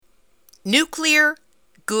Nuclear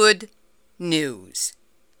good news.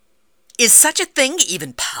 Is such a thing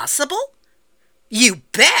even possible? You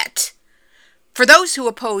bet! For those who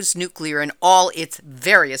oppose nuclear in all its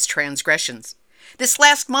various transgressions, this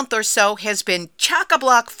last month or so has been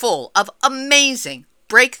chock-a-block full of amazing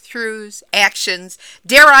breakthroughs, actions,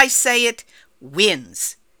 dare I say it,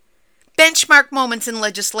 wins. Benchmark moments in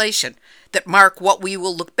legislation that mark what we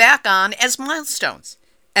will look back on as milestones.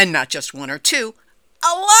 And not just one or two,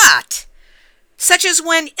 a lot! Such as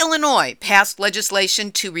when Illinois passed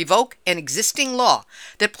legislation to revoke an existing law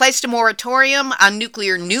that placed a moratorium on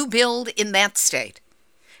nuclear new build in that state.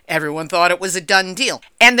 Everyone thought it was a done deal,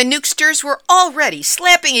 and the nukesters were already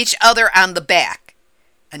slapping each other on the back,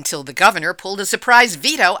 until the governor pulled a surprise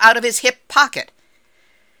veto out of his hip pocket.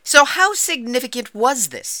 So how significant was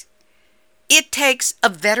this? It takes a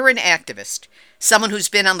veteran activist, someone who's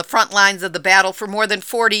been on the front lines of the battle for more than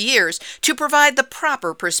 40 years, to provide the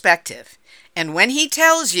proper perspective. And when he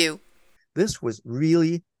tells you, this was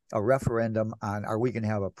really a referendum on, are we going to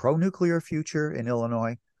have a pro-nuclear future in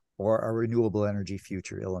Illinois or a renewable energy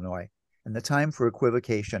future in Illinois? And the time for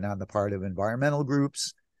equivocation on the part of environmental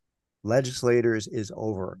groups, legislators is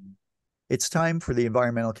over. It's time for the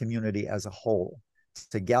environmental community as a whole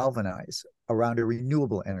to galvanize around a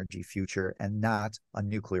renewable energy future and not a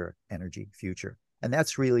nuclear energy future. And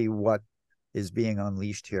that's really what is being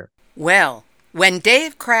unleashed here. Well, when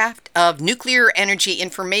Dave Kraft of Nuclear Energy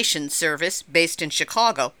Information Service, based in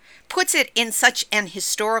Chicago, puts it in such an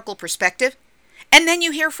historical perspective, and then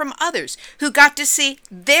you hear from others who got to see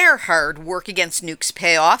their hard work against nukes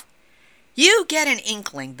pay off, you get an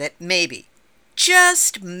inkling that maybe,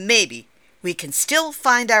 just maybe, we can still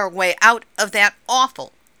find our way out of that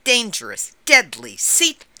awful, dangerous, deadly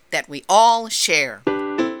seat that we all share.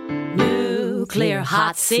 Nuclear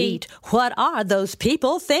hot seat, what are those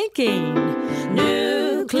people thinking?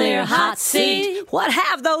 Nuclear hot seat, what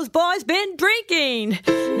have those boys been drinking?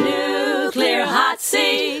 Nuclear hot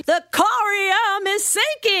seat, the corium is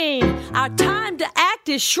sinking. Our time to act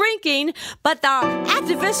is shrinking, but our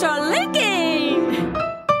activists are linking.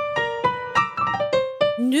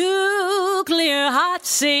 Nuclear hot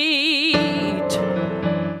seat,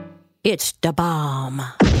 it's the bomb.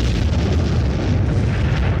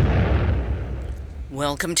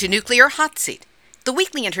 Welcome to Nuclear Hot Seat, the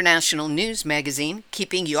weekly international news magazine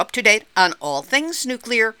keeping you up to date on all things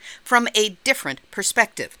nuclear from a different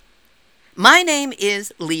perspective. My name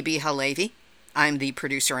is Libby Halevi. I'm the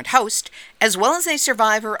producer and host, as well as a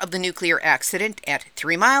survivor of the nuclear accident at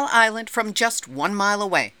 3 Mile Island from just 1 mile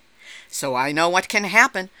away. So I know what can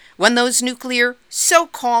happen when those nuclear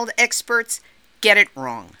so-called experts get it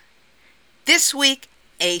wrong. This week,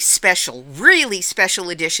 a special, really special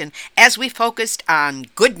edition as we focused on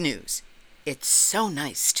good news. It's so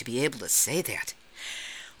nice to be able to say that.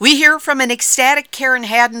 We hear from an ecstatic Karen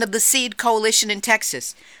Hadden of the Seed Coalition in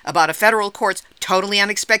Texas about a federal court's totally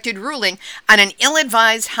unexpected ruling on an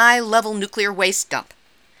ill-advised high-level nuclear waste dump.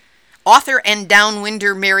 Author and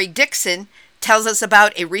downwinder Mary Dixon tells us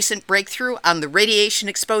about a recent breakthrough on the Radiation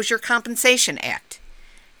Exposure Compensation Act.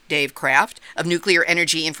 Dave Kraft of Nuclear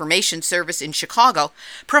Energy Information Service in Chicago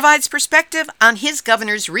provides perspective on his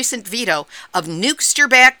governor's recent veto of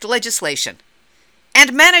nukester-backed legislation.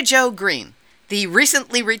 And Manna Jo Green, the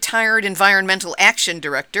recently retired Environmental Action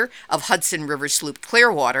Director of Hudson River Sloop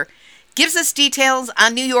Clearwater, gives us details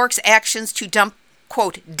on New York's actions to dump,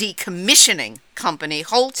 quote, decommissioning company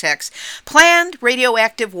Holtec's planned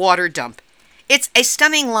radioactive water dump. It's a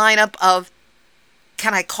stunning lineup of,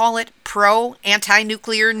 can I call it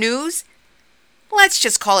pro-anti-nuclear news? Let's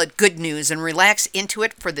just call it good news and relax into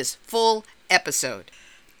it for this full episode.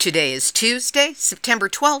 Today is Tuesday, September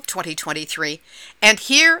 12, 2023, and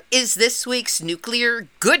here is this week's nuclear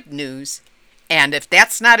good news. And if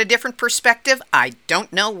that's not a different perspective, I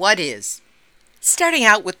don't know what is. Starting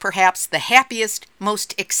out with perhaps the happiest,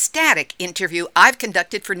 most ecstatic interview I've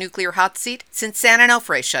conducted for Nuclear Hot Seat since San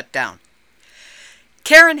Onofre shut down.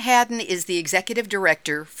 Karen Hadden is the Executive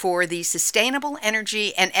Director for the Sustainable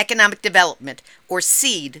Energy and Economic Development, or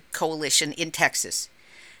SEED, Coalition in Texas.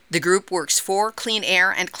 The group works for clean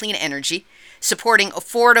air and clean energy, supporting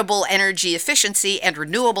affordable energy efficiency and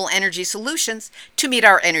renewable energy solutions to meet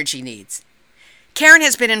our energy needs. Karen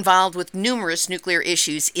has been involved with numerous nuclear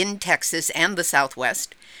issues in Texas and the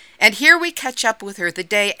Southwest, and here we catch up with her the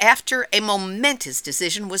day after a momentous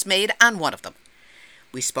decision was made on one of them.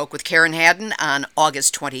 We spoke with Karen Hadden on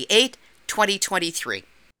August 28, 2023.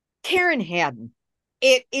 Karen Hadden,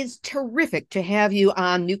 it is terrific to have you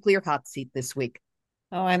on Nuclear Hot Seat this week.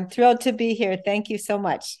 Oh, I'm thrilled to be here. Thank you so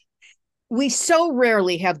much. We so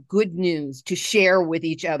rarely have good news to share with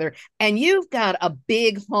each other, and you've got a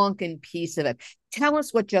big honking piece of it. Tell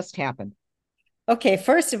us what just happened. Okay,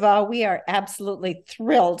 first of all, we are absolutely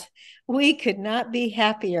thrilled. We could not be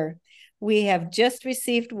happier. We have just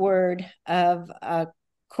received word of a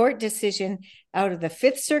court decision out of the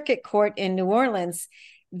Fifth Circuit Court in New Orleans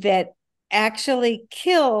that actually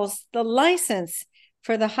kills the license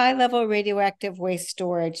for the high-level radioactive waste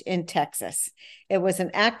storage in Texas. It was an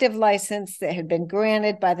active license that had been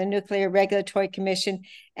granted by the Nuclear Regulatory Commission,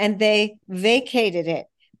 and they vacated it,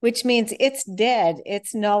 which means it's dead,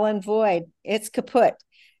 it's null and void, it's kaput.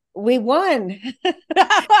 We won.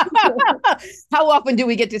 How often do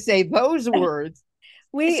we get to say those words?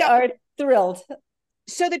 We are thrilled.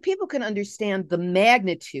 So that people can understand the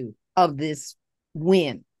magnitude of this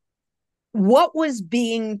win. What was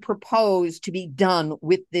being proposed to be done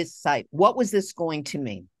with this site? What was this going to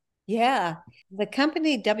mean? Yeah, the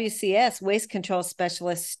company WCS, Waste Control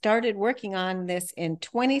Specialists, started working on this in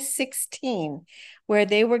 2016, where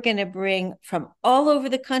they were going to bring from all over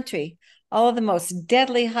the country all of the most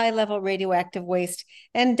deadly high-level radioactive waste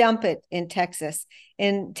and dump it in Texas.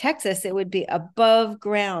 In Texas, it would be above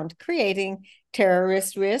ground, creating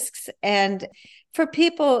terrorist risks. And for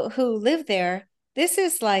people who live there, this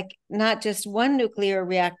is like not just one nuclear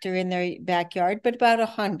reactor in their backyard, but about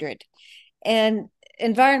 100. And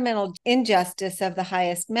environmental injustice of the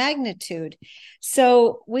highest magnitude.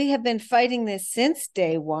 So we have been fighting this since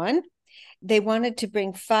day one. They wanted to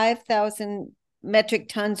bring 5,000 metric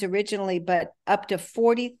tons originally, but up to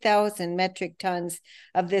 40,000 metric tons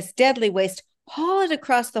of this deadly waste, haul it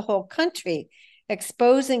across the whole country,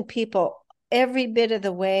 exposing people every bit of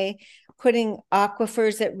the way, putting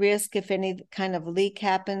aquifers at risk if any kind of leak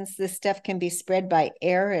happens. This stuff can be spread by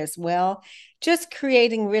air as well, just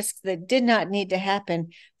creating risks that did not need to happen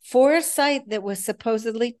for a site that was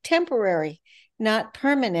supposedly temporary, not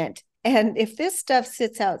permanent. And if this stuff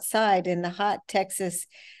sits outside in the hot Texas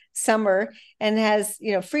summer and has,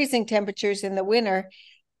 freezing temperatures in the winter,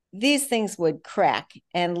 these things would crack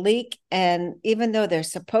and leak. And even though they're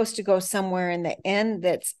supposed to go somewhere in the end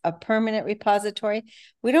that's a permanent repository,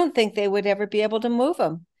 we don't think they would ever be able to move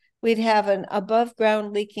them. We'd have an above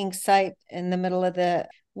ground leaking site in the middle of the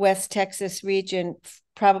West Texas region,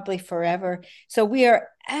 probably forever. So we are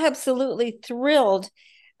absolutely thrilled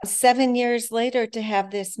 7 years later to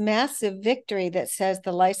have this massive victory that says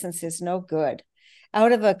the license is no good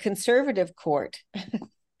out of a conservative court.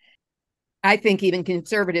 I think even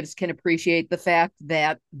conservatives can appreciate the fact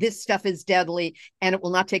that this stuff is deadly and it will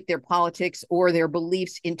not take their politics or their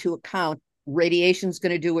beliefs into account. Radiation's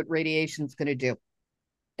going to do what radiation's going to do.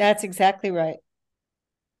 That's exactly right.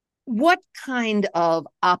 What kind of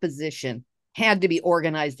opposition had to be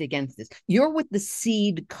organized against this? You're with the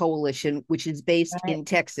SEED Coalition, which is based in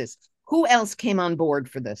Texas. Who else came on board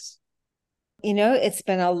for this? It's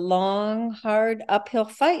been a long, hard uphill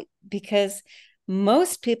fight because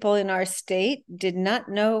most people in our state did not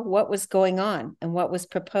know what was going on and what was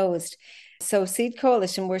proposed. So SEED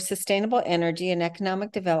Coalition, we're sustainable energy and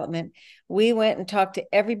economic development. We went and talked to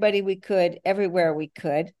everybody we could, everywhere we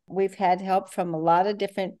could. We've had help from a lot of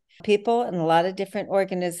different people and a lot of different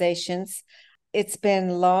organizations. It's been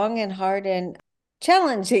long and hard and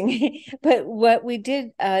challenging, but what we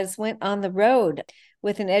did is went on the road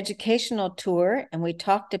with an educational tour, and we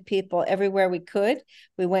talked to people everywhere we could.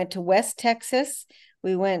 We went to West Texas,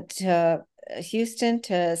 we went to Houston,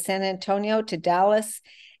 to San Antonio, to Dallas,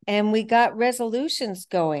 and we got resolutions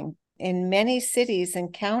going in many cities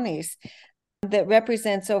and counties that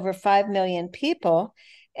represents over 5 million people,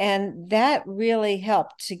 and that really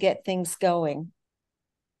helped to get things going.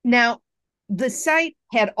 Now, the site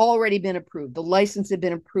had already been approved. The license had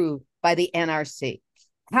been approved by the NRC.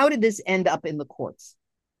 How did this end up in the courts?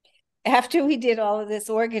 After we did all of this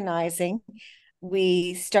organizing,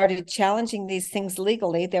 we started challenging these things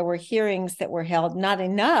legally. There were hearings that were held, not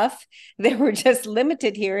enough. There were just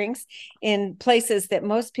limited hearings in places that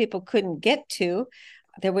most people couldn't get to.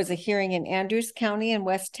 There was a hearing in Andrews County in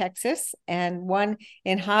West Texas and one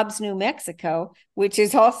in Hobbs, New Mexico, which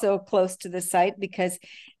is also close to the site because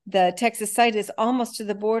the Texas site is almost to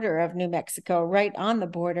the border of New Mexico, right on the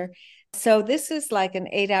border. So this is like an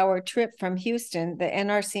 8-hour trip from Houston. The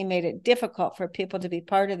NRC made it difficult for people to be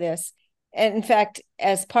part of this. And in fact,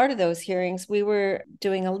 as part of those hearings, we were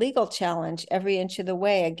doing a legal challenge every inch of the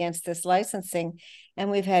way against this licensing.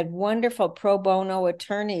 And we've had wonderful pro bono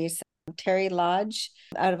attorneys, Terry Lodge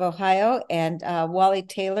out of Ohio and Wally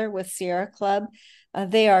Taylor with Sierra Club.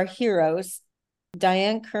 They are heroes.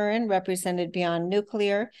 Diane Curran represented Beyond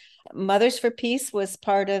Nuclear. Mothers for Peace was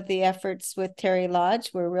part of the efforts with Terry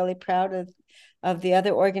Lodge. We're really proud of of the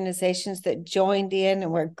other organizations that joined in,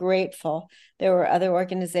 and we're grateful. There were other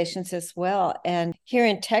organizations as well. And here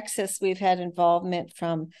in Texas, we've had involvement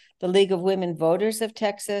from the League of Women Voters of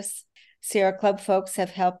Texas. Sierra Club folks have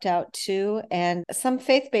helped out too, and some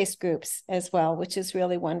faith-based groups as well, which is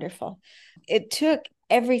really wonderful. It took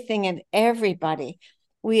everything and everybody.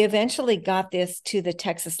 We eventually got this to the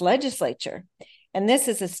Texas legislature, and this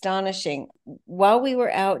is astonishing. While we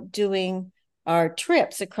were out doing our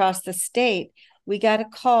trips across the state, we got a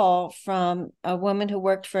call from a woman who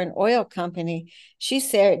worked for an oil company. She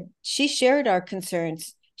said she shared our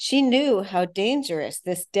concerns. She knew how dangerous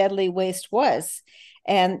this deadly waste was,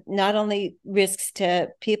 and not only risks to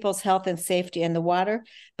people's health and safety in the water,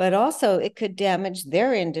 but also it could damage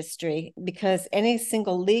their industry, because any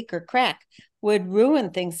single leak or crack would ruin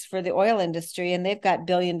things for the oil industry, and they've got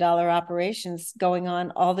billion-dollar operations going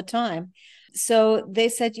on all the time. So they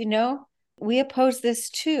said, we oppose this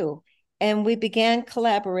too. And we began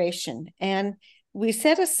collaboration, and we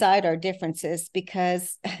set aside our differences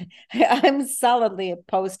because I'm solidly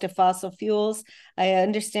opposed to fossil fuels. I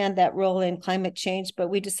understand that role in climate change, but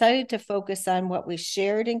we decided to focus on what we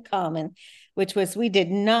shared in common, which was we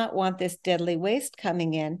did not want this deadly waste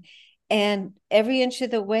coming in. And every inch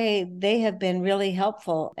of the way, they have been really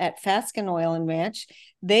helpful at Fasken Oil and Ranch.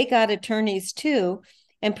 They got attorneys too.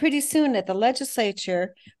 And pretty soon at the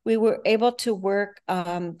legislature, we were able to work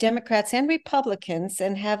Democrats and Republicans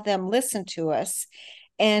and have them listen to us.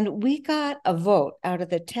 And we got a vote out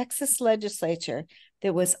of the Texas legislature.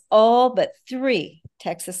 There was all but 3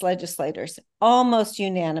 Texas legislators, almost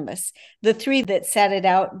unanimous. The 3 that sat it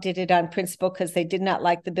out did it on principle because they did not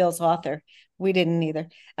like the bill's author. We didn't either.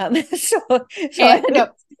 So I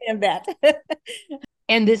understand that.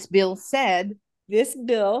 And this bill said, this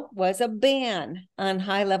bill was a ban on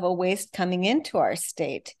high-level waste coming into our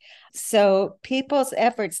state. So people's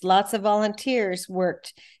efforts, lots of volunteers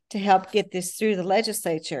worked to help get this through the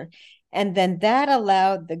legislature. And then that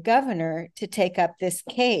allowed the governor to take up this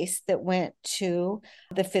case that went to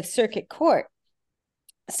the Fifth Circuit Court.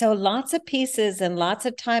 So lots of pieces and lots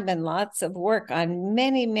of time and lots of work on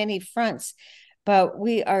many, many fronts. But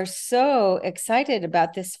we are so excited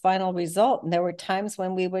about this final result. And there were times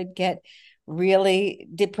when we would get really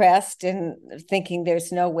depressed and thinking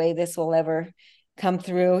there's no way this will ever come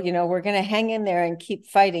through. We're going to hang in there and keep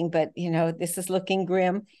fighting, but this is looking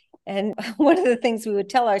grim. And one of the things we would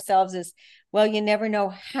tell ourselves is, well, you never know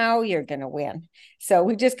how you're going to win. So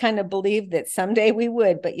we just kind of believed that someday we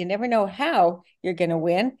would, but you never know how you're going to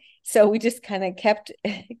win. So we just kind of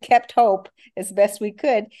kept hope as best we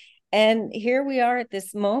could. And here we are at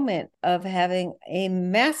this moment of having a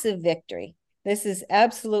massive victory. This is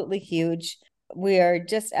absolutely huge. We are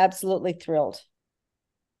just absolutely thrilled.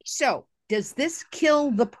 So, does this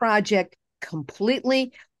kill the project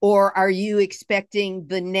completely, or are you expecting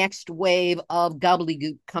the next wave of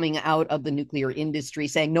gobbledygook coming out of the nuclear industry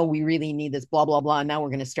saying, no, we really need this, blah, blah, blah, and now we're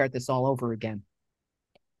going to start this all over again?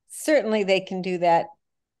 Certainly they can do that.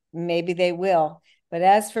 Maybe they will. But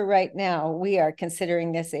as for right now, we are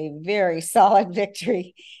considering this a very solid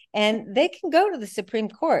victory. And they can go to the Supreme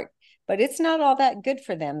Court. But it's not all that good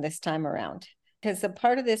for them this time around, because a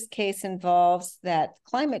part of this case involves that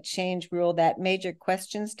climate change rule, that major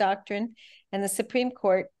questions doctrine, and the Supreme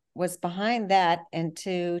Court was behind that, and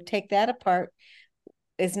to take that apart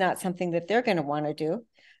is not something that they're going to want to do.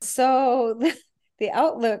 So the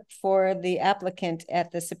outlook for the applicant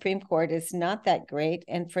at the Supreme Court is not that great,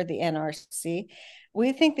 and for the NRC,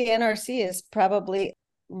 we think the NRC is probably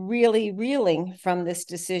really reeling from this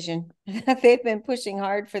decision. They've been pushing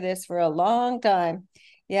hard for this for a long time.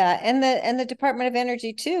 Yeah, and the Department of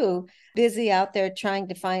Energy too, busy out there trying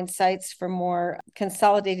to find sites for more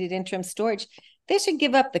consolidated interim storage. They should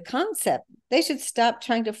give up the concept. They should stop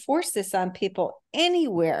trying to force this on people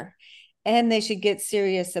anywhere. And they should get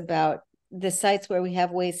serious about the sites where we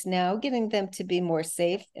have waste now, getting them to be more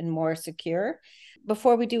safe and more secure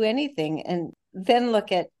before we do anything. And then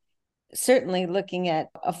certainly looking at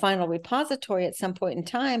a final repository at some point in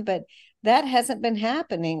time, but that hasn't been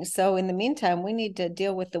happening. So in the meantime, we need to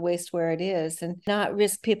deal with the waste where it is and not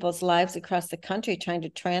risk people's lives across the country trying to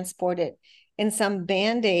transport it in some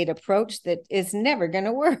Band-Aid approach that is never going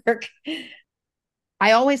to work.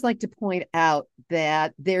 I always like to point out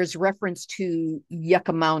that there's reference to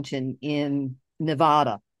Yucca Mountain in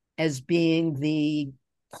Nevada as being the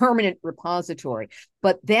permanent repository,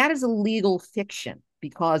 but that is a legal fiction,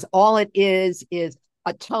 because all it is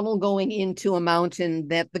a tunnel going into a mountain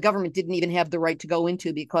that the government didn't even have the right to go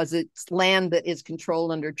into because it's land that is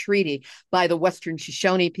controlled under treaty by the Western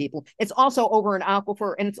Shoshone people. It's also over an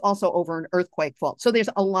aquifer, and it's also over an earthquake fault. So there's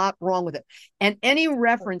a lot wrong with it. And any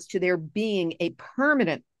reference to there being a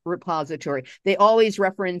permanent repository, they always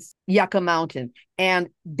reference Yucca Mountain. And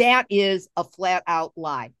that is a flat out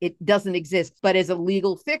lie. It doesn't exist. But as a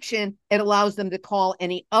legal fiction, it allows them to call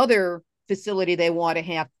any other facility they want to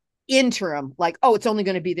have interim, like, oh, it's only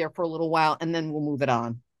going to be there for a little while and then we'll move it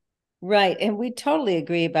on. Right. And we totally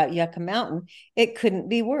agree about Yucca Mountain. It couldn't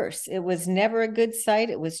be worse. It was never a good site.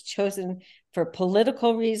 It was chosen for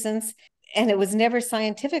political reasons, and it was never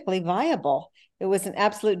scientifically viable. It was an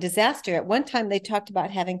absolute disaster. At one time, they talked about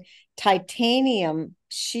having titanium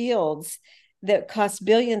shields that cost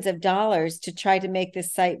billions of dollars to try to make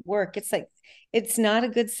this site work. It's like, it's not a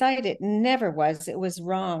good site. It never was. It was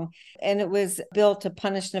wrong. And it was built to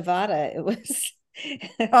punish Nevada. It was.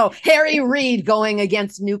 Oh, Harry Reid going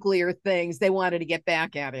against nuclear things. They wanted to get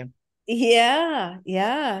back at him. Yeah.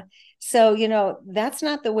 Yeah. So, that's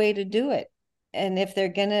not the way to do it. And if they're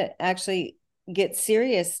going to actually get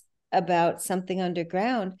serious about something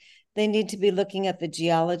underground, they need to be looking at the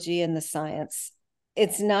geology and the science.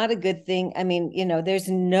 It's not a good thing. I mean, there's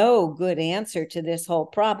no good answer to this whole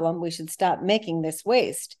problem. We should stop making this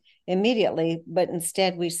waste immediately. But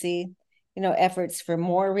instead we see, efforts for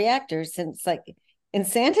more reactors. And it's like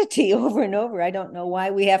insanity over and over. I don't know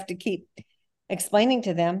why we have to keep explaining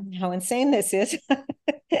to them how insane this is.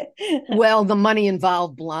 Well, the money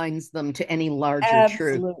involved blinds them to any larger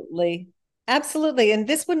truth. Absolutely. And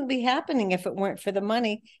this wouldn't be happening if it weren't for the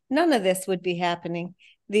money. None of this would be happening.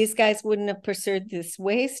 These guys wouldn't have pursued this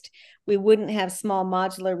waste. We wouldn't have small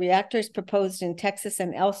modular reactors proposed in Texas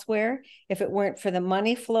and elsewhere if it weren't for the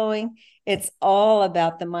money flowing. It's all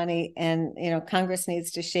about the money. And, Congress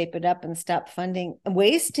needs to shape it up and stop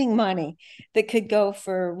wasting money that could go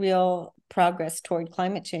for real progress toward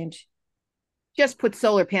climate change. Just put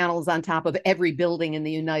solar panels on top of every building in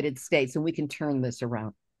the United States and we can turn this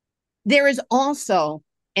around. There is also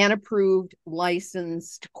an approved,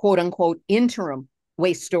 licensed, quote unquote, interim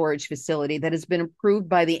waste storage facility that has been approved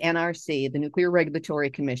by the NRC, the Nuclear Regulatory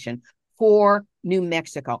Commission, for New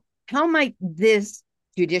Mexico. How might this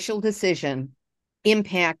judicial decision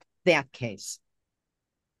impact that case?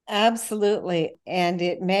 Absolutely. And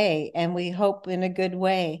it may, and we hope in a good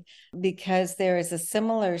way, because there is a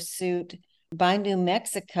similar suit by New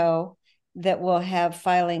Mexico that will have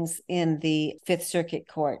filings in the Fifth Circuit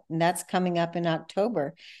Court. And that's coming up in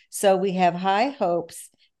October. So we have high hopes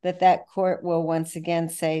that court will once again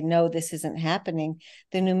say, no, this isn't happening.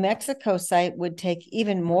 The New Mexico site would take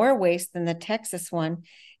even more waste than the Texas one.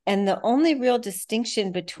 And the only real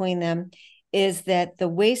distinction between them is that the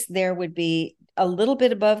waste there would be a little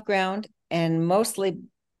bit above ground and mostly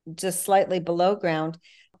just slightly below ground.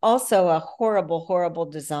 Also a horrible, horrible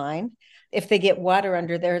design. If they get water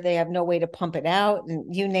under there, they have no way to pump it out,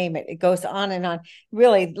 and you name it. It goes on and on.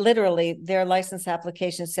 Really, literally, their license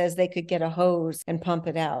application says they could get a hose and pump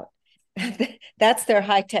it out. That's their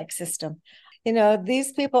high-tech system.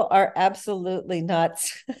 These people are absolutely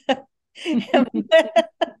nuts.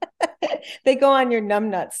 They go on your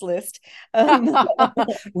numbnuts list.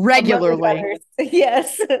 Regularly.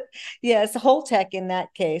 Yes. Holtec in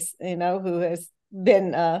that case, who has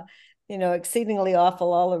been exceedingly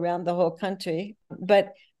awful all around the whole country.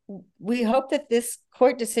 But we hope that this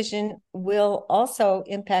court decision will also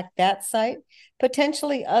impact that site,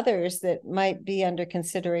 potentially others that might be under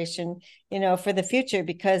consideration, for the future,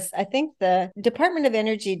 because I think the Department of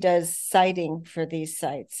Energy does siting for these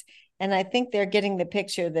sites. And I think they're getting the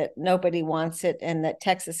picture that nobody wants it and that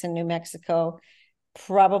Texas and New Mexico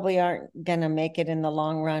probably aren't going to make it in the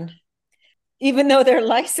long run, even though they're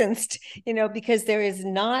licensed, because there is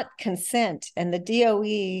not consent, and the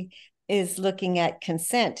DOE is looking at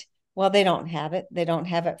consent. Well, they don't have it. They don't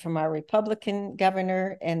have it from our Republican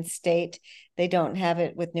governor and state. They don't have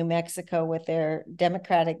it with New Mexico with their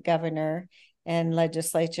Democratic governor and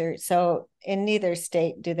legislature. So in neither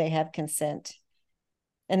state do they have consent.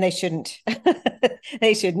 And they shouldn't.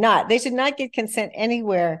 They should not. They should not get consent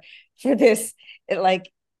anywhere for this, like,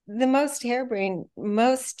 the most harebrained,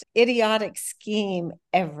 most idiotic scheme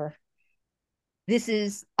ever. This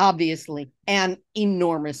is obviously an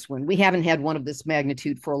enormous one. We haven't had one of this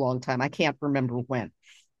magnitude for a long time. I can't remember when.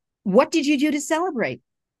 What did you do to celebrate?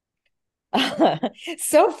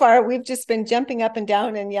 So far, we've just been jumping up and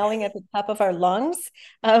down and yelling at the top of our lungs.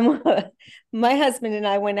 My husband and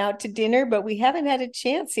I went out to dinner, but we haven't had a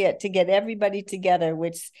chance yet to get everybody together,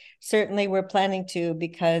 which certainly we're planning to,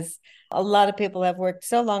 because a lot of people have worked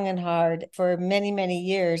so long and hard for many, many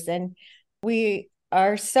years. And we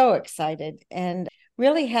are so excited and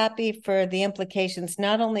really happy for the implications,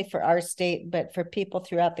 not only for our state, but for people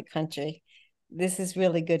throughout the country. This is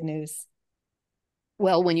really good news.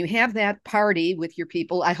 Well, when you have that party with your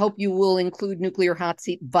people, I hope you will include Nuclear Hot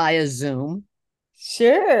Seat via Zoom.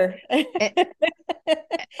 Sure.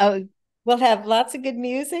 Uh, We'll have lots of good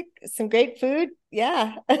music, some great food.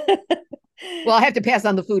 Yeah. well, I have to pass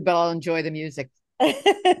on the food, but I'll enjoy the music.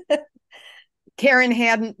 Karen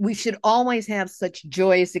Hadden, we should always have such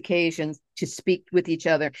joyous occasions to speak with each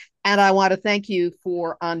other. And I want to thank you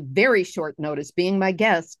for, on very short notice, being my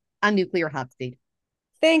guest on Nuclear Hot Seat.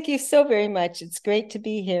 Thank you so very much. It's great to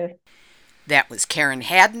be here. That was Karen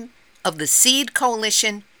Hadden of the Seed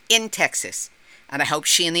Coalition in Texas. And I hope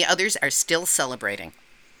she and the others are still celebrating.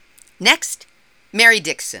 Next, Mary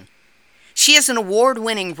Dixon. She is an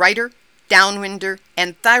award-winning writer, downwinder,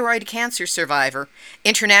 and thyroid cancer survivor,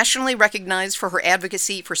 internationally recognized for her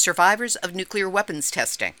advocacy for survivors of nuclear weapons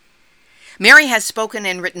testing. Mary has spoken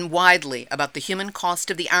and written widely about the human cost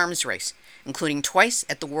of the arms race, including twice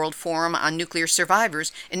at the World Forum on Nuclear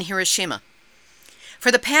Survivors in Hiroshima.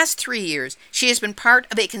 For the past 3 years, she has been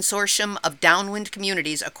part of a consortium of downwind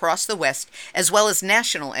communities across the West, as well as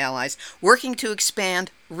national allies, working to expand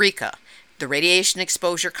RECA, the Radiation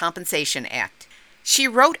Exposure Compensation Act. She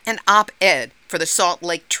wrote an op-ed for the Salt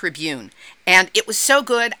Lake Tribune, and it was so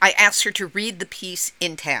good I asked her to read the piece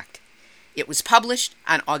intact. It was published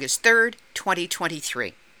on August 3rd,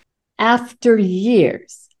 2023. After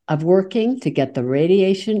years of working to get the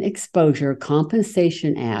Radiation Exposure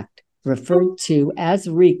Compensation Act, referred to as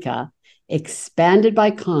RECA, expanded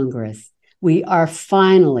by Congress, we are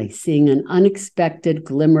finally seeing an unexpected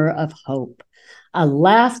glimmer of hope. A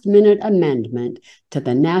last-minute amendment to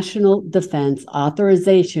the National Defense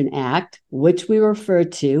Authorization Act, which we refer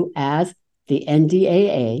to as the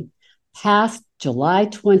NDAA, passed July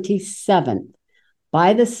 27th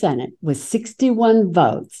by the Senate with 61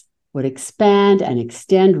 votes, would expand and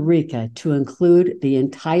extend RECA to include the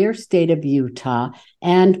entire state of Utah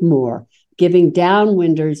and more, giving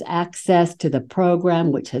downwinders access to the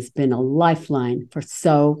program which has been a lifeline for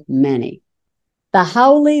so many. The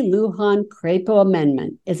Hawley-Lujan-Crapo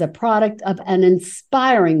Amendment is a product of an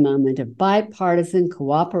inspiring moment of bipartisan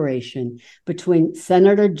cooperation between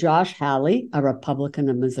Senator Josh Hawley, a Republican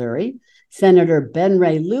of Missouri, Senator Ben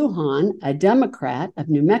Ray Lujan, a Democrat of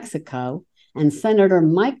New Mexico, and Senator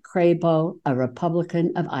Mike Crapo, a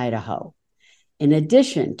Republican of Idaho. In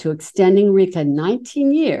addition to extending RECA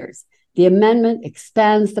 19 years, the amendment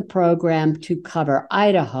expands the program to cover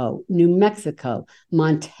Idaho, New Mexico,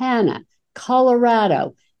 Montana,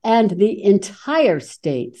 Colorado, and the entire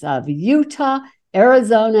states of Utah,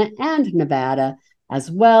 Arizona, and Nevada,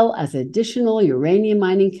 as well as additional uranium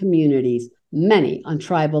mining communities, many on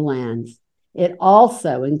tribal lands. It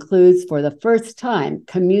also includes, for the first time,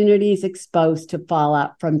 communities exposed to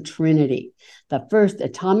fallout from Trinity, the first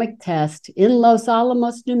atomic test in Los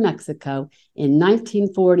Alamos, New Mexico in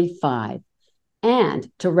 1945,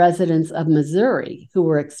 and to residents of Missouri who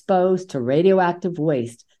were exposed to radioactive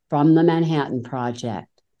waste from the Manhattan Project.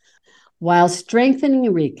 While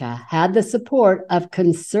strengthening RECA had the support of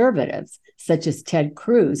conservatives such as Ted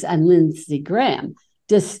Cruz and Lindsey Graham,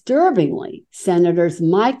 disturbingly, Senators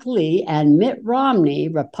Mike Lee and Mitt Romney,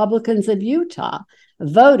 Republicans of Utah,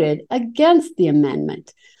 voted against the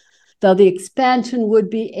amendment, though the expansion would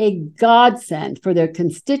be a godsend for their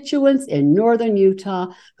constituents in northern Utah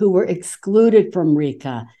who were excluded from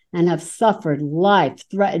RECA and have suffered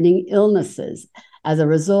life-threatening illnesses as a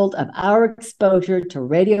result of our exposure to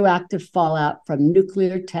radioactive fallout from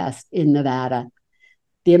nuclear tests in Nevada.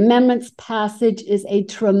 The amendment's passage is a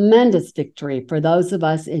tremendous victory for those of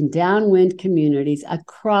us in downwind communities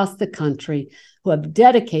across the country who have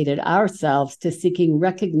dedicated ourselves to seeking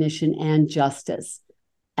recognition and justice.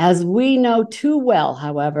 As we know too well,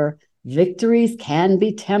 however, victories can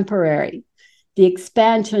be temporary. The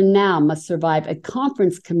expansion now must survive a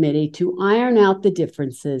conference committee to iron out the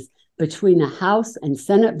differences between the House and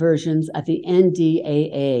Senate versions of the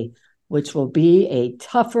NDAA, which will be a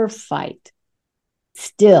tougher fight.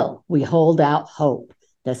 Still, we hold out hope.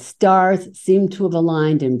 The stars seem to have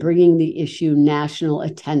aligned in bringing the issue national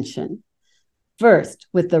attention. First,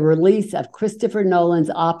 with the release of Christopher Nolan's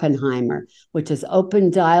Oppenheimer, which has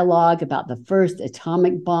opened dialogue about the first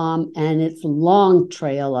atomic bomb and its long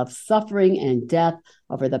trail of suffering and death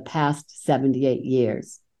over the past 78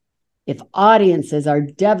 years. If audiences are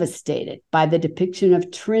devastated by the depiction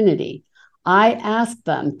of Trinity, I ask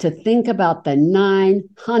them to think about the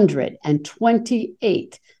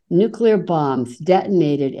 928 nuclear bombs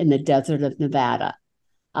detonated in the desert of Nevada,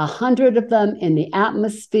 100 of them in the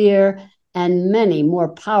atmosphere and many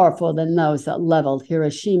more powerful than those that leveled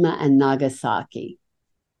Hiroshima and Nagasaki.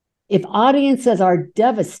 If audiences are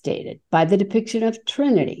devastated by the depiction of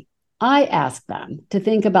Trinity, I ask them to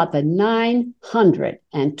think about the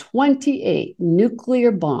 928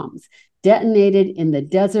 nuclear bombs detonated in the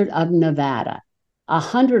desert of Nevada,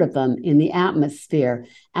 100 of them in the atmosphere,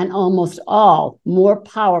 and almost all more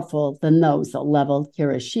powerful than those that leveled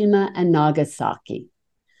Hiroshima and Nagasaki.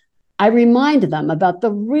 I remind them about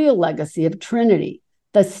the real legacy of Trinity,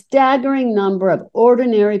 the staggering number of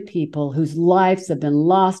ordinary people whose lives have been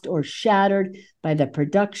lost or shattered by the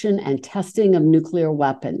production and testing of nuclear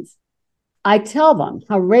weapons. I tell them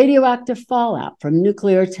how radioactive fallout from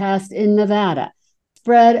nuclear tests in Nevada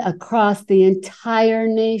spread across the entire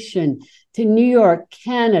nation to New York,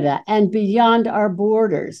 Canada, and beyond our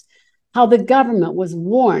borders, how the government was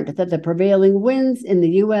warned that the prevailing winds in the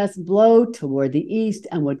U.S. blow toward the east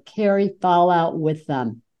and would carry fallout with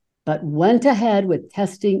them, but went ahead with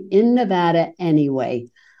testing in Nevada anyway,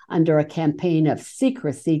 under a campaign of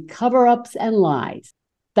secrecy, cover-ups, and lies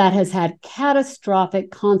that has had catastrophic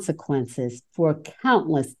consequences for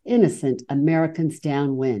countless innocent Americans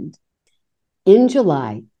downwind. In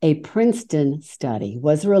July, a Princeton study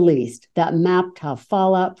was released that mapped how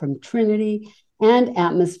fallout from Trinity and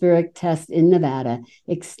atmospheric tests in Nevada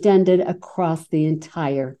extended across the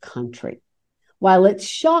entire country. While it's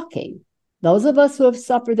shocking, those of us who have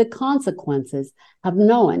suffered the consequences have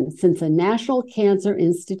known since a National Cancer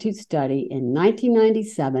Institute study in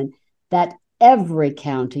 1997 that every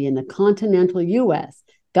county in the continental U.S.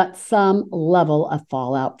 got some level of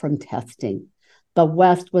fallout from testing. The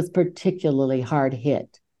West was particularly hard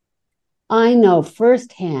hit. I know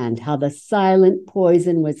firsthand how the silent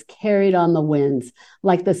poison was carried on the winds,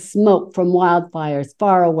 like the smoke from wildfires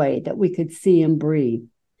far away that we could see and breathe,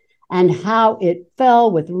 and how it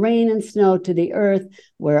fell with rain and snow to the earth,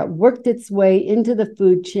 where it worked its way into the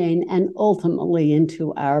food chain and ultimately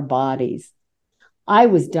into our bodies. I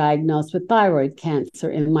was diagnosed with thyroid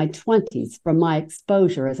cancer in my 20s from my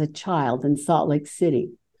exposure as a child in Salt Lake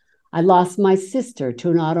City. I lost my sister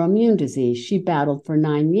to an autoimmune disease she battled for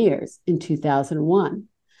 9 years in 2001.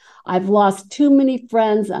 I've lost too many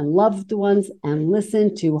friends and loved ones and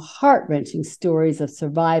listened to heart-wrenching stories of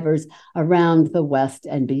survivors around the West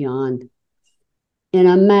and beyond. In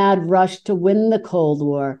a mad rush to win the Cold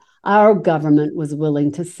War, our government was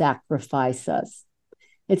willing to sacrifice us.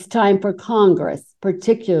 It's time for Congress,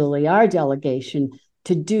 particularly our delegation,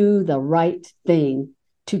 to do the right thing,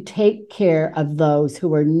 to take care of those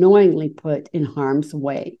who are knowingly put in harm's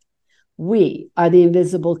way. We are the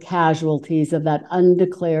invisible casualties of that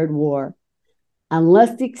undeclared war.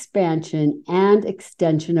 Unless the expansion and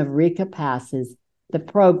extension of RECA passes, the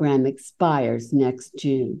program expires next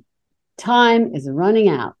June. Time is running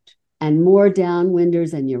out, and more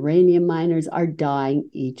downwinders and uranium miners are dying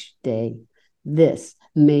each day. This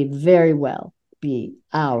may very well be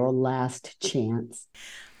our last chance.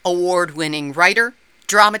 Award-winning writer,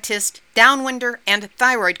 dramatist, downwinder, and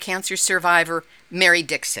thyroid cancer survivor, Mary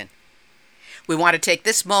Dixon. We want to take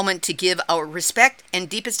this moment to give our respect and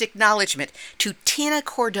deepest acknowledgement to Tina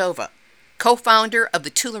Cordova, co-founder of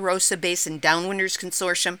the Tularosa Basin Downwinders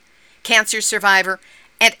Consortium, cancer survivor,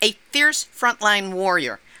 and a fierce frontline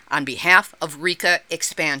warrior on behalf of RECA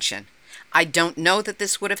Expansion. I don't know that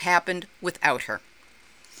this would have happened without her.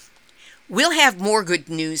 We'll have more good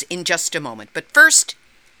news in just a moment, but first,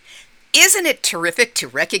 isn't it terrific to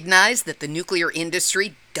recognize that the nuclear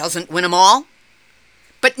industry doesn't win them all?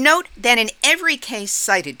 But note that in every case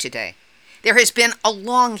cited today, there has been a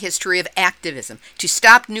long history of activism to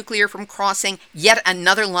stop nuclear from crossing yet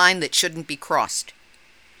another line that shouldn't be crossed.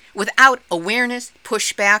 Without awareness,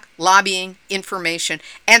 pushback, lobbying, information,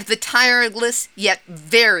 and the tireless yet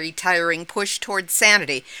very tiring push towards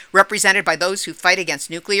sanity represented by those who fight against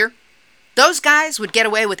nuclear, those guys would get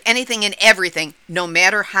away with anything and everything, no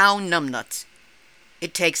matter how numbnuts.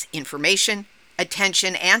 It takes information,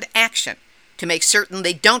 attention, and action to make certain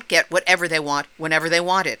they don't get whatever they want whenever they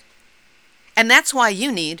want it. And that's why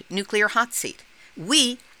you need Nuclear Hot Seat.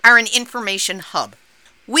 We are an information hub.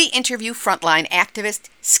 We interview frontline activists,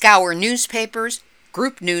 scour newspapers,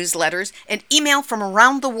 group newsletters, and email from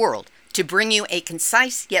around the world to bring you a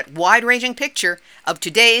concise yet wide-ranging picture of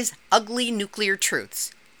today's ugly nuclear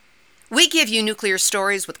truths. We give you nuclear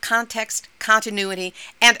stories with context, continuity,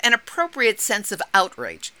 and an appropriate sense of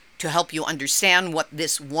outrage to help you understand what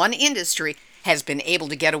this one industry has been able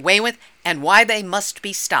to get away with and why they must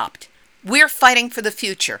be stopped. We're fighting for the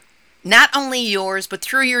future, not only yours, but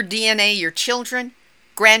through your DNA, your children,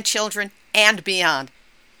 grandchildren, and beyond.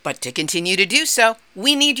 But to continue to do so,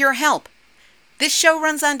 we need your help. This show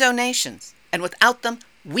runs on donations, and without them,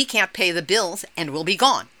 we can't pay the bills and we'll be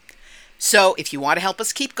gone. So if you want to help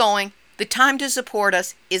us keep going, the time to support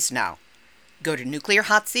us is now. Go to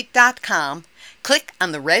nuclearhotseat.com, click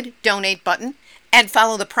on the red donate button, and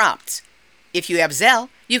follow the prompts. If you have Zelle,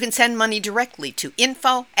 you can send money directly to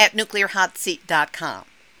info@nuclearhotseat.com.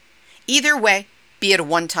 Either way, be it a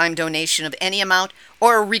one-time donation of any amount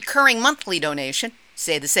or a recurring monthly donation,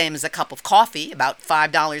 say the same as a cup of coffee, about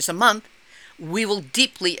 $5 a month, we will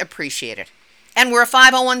deeply appreciate it. And we're a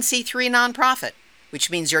 501c3 nonprofit,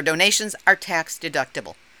 which means your donations are tax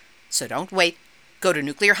deductible. So don't wait. Go to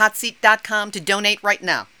nuclearhotseat.com to donate right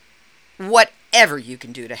now. Whatever you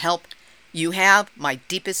can do to help, you have my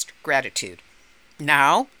deepest gratitude.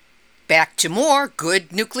 Now, back to more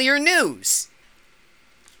good nuclear news.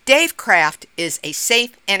 Dave Kraft is a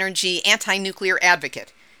safe energy anti-nuclear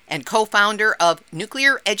advocate and co-founder of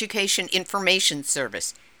Nuclear Education Information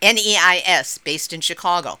Service, NEIS, based in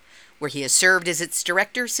Chicago, where he has served as its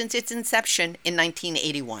director since its inception in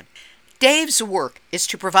 1981. Dave's work is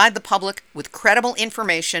to provide the public with credible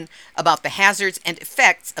information about the hazards and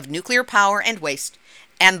effects of nuclear power and waste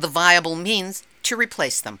and the viable means to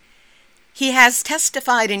replace them. He has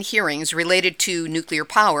testified in hearings related to nuclear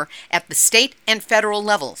power at the state and federal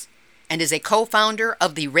levels and is a co-founder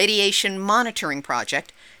of the Radiation Monitoring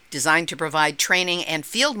Project, designed to provide training and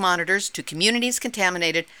field monitors to communities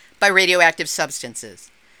contaminated by radioactive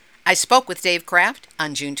substances. I spoke with Dave Kraft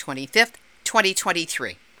on June 25th,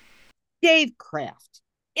 2023. Dave Kraft,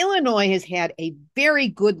 Illinois has had a very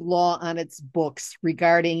good law on its books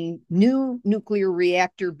regarding new nuclear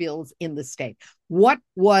reactor bills in the state. What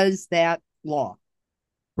was that law?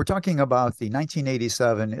 We're talking about the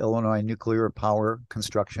 1987 Illinois Nuclear Power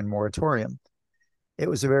Construction Moratorium. It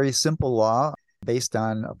was a very simple law based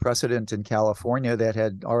on a precedent in California that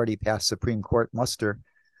had already passed Supreme Court muster,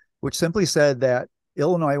 which simply said that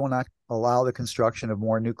Illinois will not allow the construction of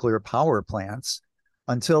more nuclear power plants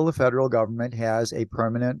until the federal government has a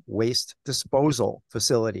permanent waste disposal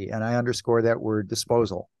facility. And I underscore that word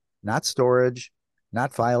disposal, not storage,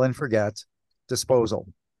 not file and forget, disposal,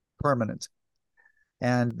 permanent.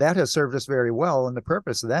 And that has served us very well. And the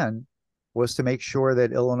purpose then was to make sure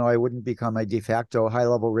that Illinois wouldn't become a de facto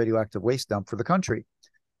high-level radioactive waste dump for the country.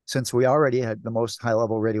 Since we already had the most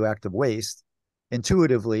high-level radioactive waste,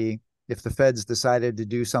 intuitively, if the feds decided to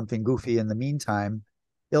do something goofy in the meantime,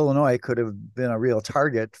 Illinois could have been a real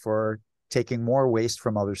target for taking more waste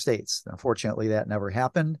from other states. Unfortunately, that never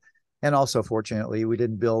happened. And also, fortunately, we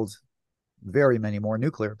didn't build very many more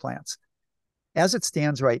nuclear plants. As it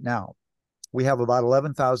stands right now, we have about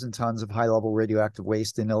 11,000 tons of high-level radioactive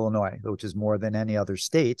waste in Illinois, which is more than any other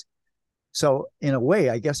state. So in a way,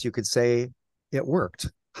 I guess you could say it worked.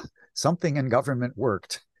 Something in government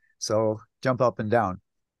worked. So jump up and down.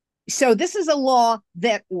 So this is a law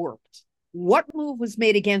that worked. What move was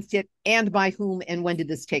made against it and by whom, and when did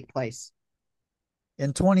this take place?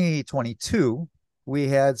 In 2022, we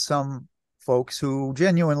had some folks who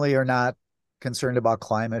genuinely are not concerned about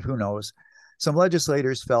climate, who knows. Some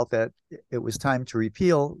legislators felt that it was time to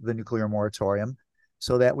repeal the nuclear moratorium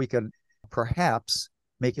so that we could perhaps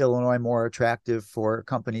make Illinois more attractive for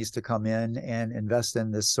companies to come in and invest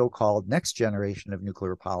in this so-called next generation of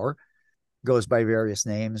nuclear power. Goes by various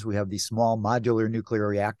names. We have these small modular nuclear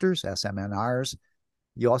reactors, SMNRs.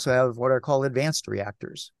 You also have what are called advanced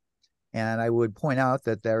reactors. And I would point out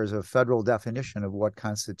that there is a federal definition of what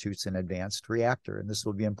constitutes an advanced reactor, and this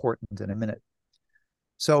will be important in a minute.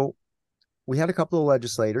 So we had a couple of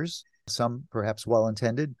legislators, some perhaps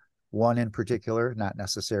well-intended, one in particular, not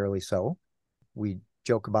necessarily so. We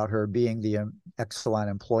joke about her being the excellent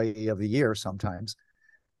employee of the year sometimes.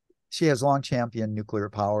 She has long championed nuclear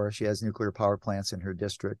power. She has nuclear power plants in her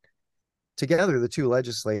district. Together, the two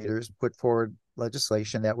legislators put forward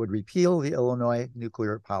legislation that would repeal the Illinois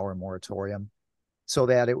nuclear power moratorium so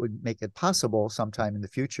that it would make it possible sometime in the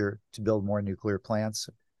future to build more nuclear plants,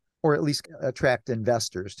 or at least attract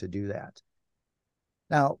investors to do that.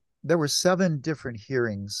 Now, there were 7 different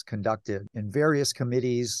hearings conducted in various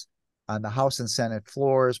committees on the House and Senate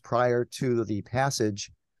floors prior to the passage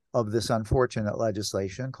of this unfortunate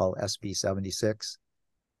legislation called SB 76.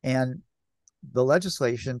 And the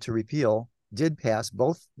legislation to repeal did pass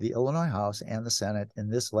both the Illinois House and the Senate in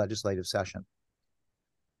this legislative session.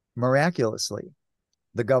 Miraculously,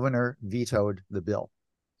 the governor vetoed the bill.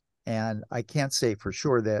 And I can't say for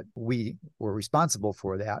sure that we were responsible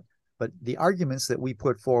for that, but the arguments that we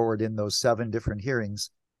put forward in those 7 different hearings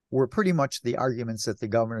were pretty much the arguments that the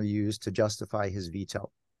governor used to justify his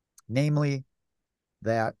veto. Namely,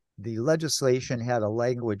 that the legislation had a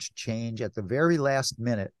language change at the very last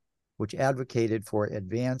minute, which advocated for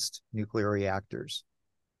advanced nuclear reactors.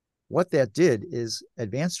 What that did is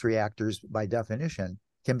advanced reactors, by definition,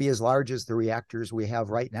 can be as large as the reactors we have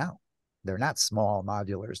right now. They're not small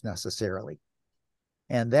modulars necessarily.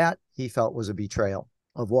 And that, he felt, was a betrayal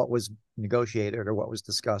of what was negotiated or what was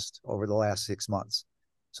discussed over the last 6 months.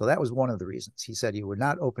 So that was one of the reasons. He said he would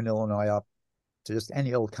not open Illinois up to just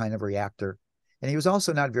any old kind of reactor. And he was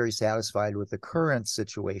also not very satisfied with the current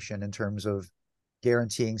situation in terms of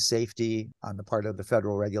guaranteeing safety on the part of the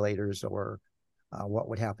federal regulators or what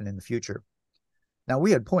would happen in the future. Now,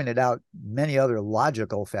 we had pointed out many other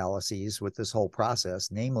logical fallacies with this whole process,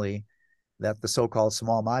 namely that the so-called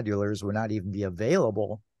small modulars would not even be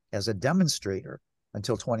available as a demonstrator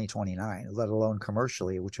until 2029, let alone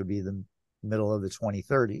commercially, which would be the middle of the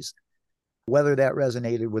 2030s. Whether that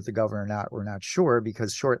resonated with the governor or not, we're not sure,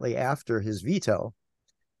 because shortly after his veto,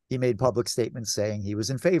 he made public statements saying he was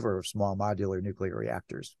in favor of small modular nuclear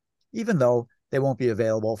reactors, even though they won't be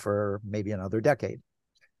available for maybe another decade.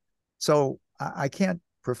 So I can't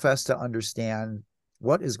profess to understand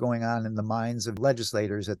what is going on in the minds of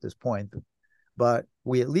legislators at this point, but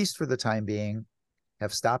we, at least for the time being,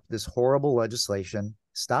 have stopped this horrible legislation,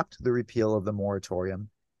 stopped the repeal of the moratorium,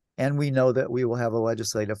 and we know that we will have a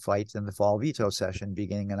legislative fight in the fall veto session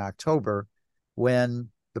beginning in October, when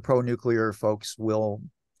the pro-nuclear folks will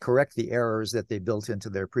correct the errors that they built into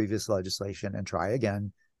their previous legislation and try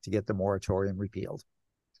again to get the moratorium repealed.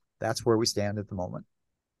 That's where we stand at the moment.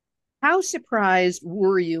 How surprised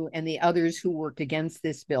were you and the others who worked against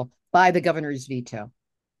this bill by the governor's veto?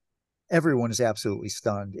 Everyone is absolutely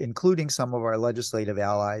stunned, including some of our legislative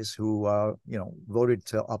allies who, voted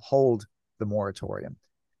to uphold the moratorium.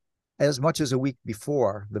 As much as a week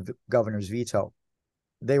before the governor's veto,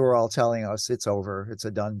 they were all telling us it's over, it's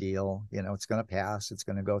a done deal, it's going to pass, it's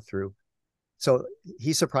going to go through. So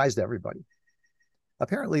he surprised everybody.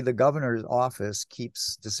 Apparently, the governor's office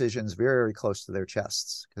keeps decisions very close to their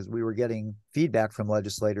chests, because we were getting feedback from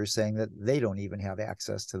legislators saying that they don't even have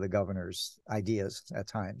access to the governor's ideas at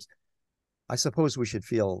times. I suppose we should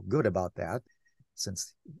feel good about that,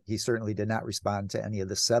 since he certainly did not respond to any of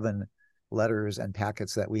the 7 letters and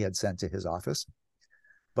packets that we had sent to his office.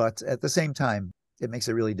 But at the same time, it makes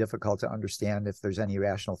it really difficult to understand if there's any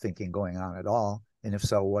rational thinking going on at all. And if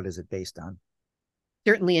so, what is it based on?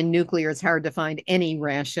 Certainly in nuclear, it's hard to find any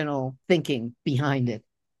rational thinking behind it.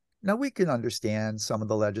 Now, we can understand some of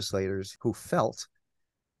the legislators who felt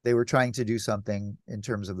they were trying to do something in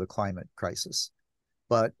terms of the climate crisis.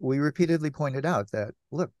 But we repeatedly pointed out that,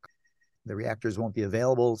 look, the reactors won't be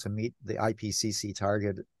available to meet the IPCC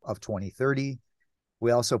target of 2030. We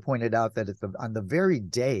also pointed out that on the very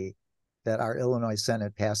day that our Illinois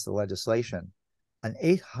Senate passed the legislation, an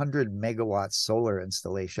 800 megawatt solar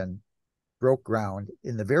installation broke ground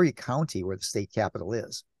in the very county where the state capital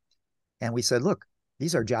is. And we said, look,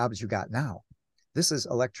 these are jobs you got now. This is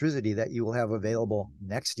electricity that you will have available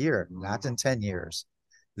next year, not in 10 years.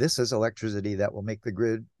 This is electricity that will make the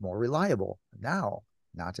grid more reliable now,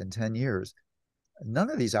 not in 10 years. None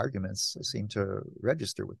of these arguments seem to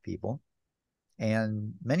register with people.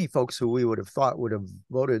 And many folks who we would have thought would have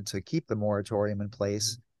voted to keep the moratorium in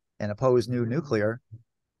place and oppose new nuclear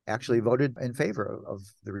actually voted in favor of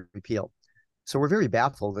the repeal. So we're very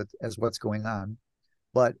baffled as what's going on.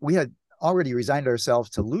 But we had already resigned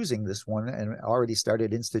ourselves to losing this one and already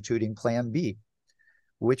started instituting Plan B,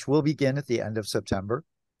 which will begin at the end of September.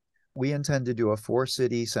 We intend to do a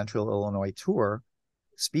 4-city Central Illinois tour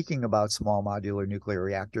speaking about small modular nuclear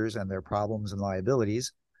reactors and their problems and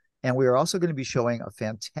liabilities. And we are also going to be showing a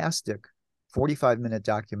fantastic 45-minute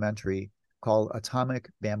documentary called Atomic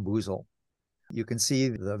Bamboozle. You can see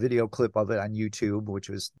the video clip of it on YouTube, which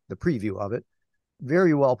was the preview of it.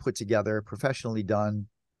 Very well put together, professionally done,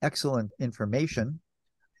 excellent information.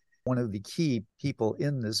 One of the key people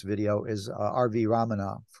in this video is R.V.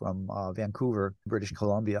 Ramana from Vancouver, British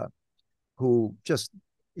Columbia, who just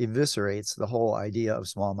eviscerates the whole idea of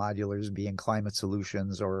small modulars being climate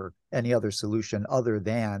solutions or any other solution other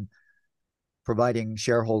than providing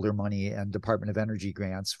shareholder money and Department of Energy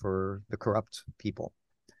grants for the corrupt people.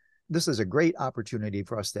 This is a great opportunity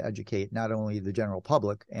for us to educate not only the general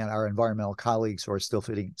public and our environmental colleagues who are still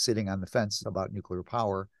sitting on the fence about nuclear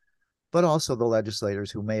power, but also the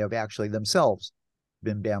legislators who may have actually themselves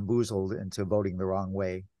been bamboozled into voting the wrong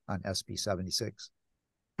way on SB 76.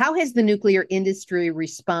 How has the nuclear industry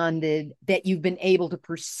responded that you've been able to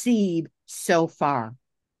perceive so far?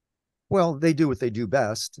 Well, they do what they do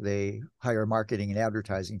best. They hire marketing and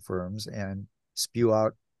advertising firms and spew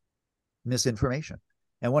out misinformation.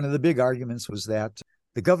 And one of the big arguments was that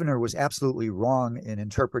the governor was absolutely wrong in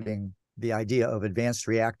interpreting the idea of advanced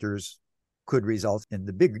reactors could result in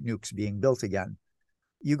the big nukes being built again.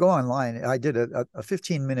 You go online. I did a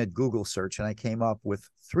 15-minute Google search, and I came up with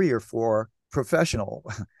 3 or 4 professional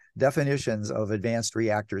definitions of advanced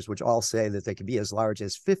reactors, which all say that they can be as large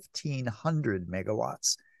as 1,500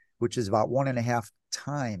 megawatts, which is about 1.5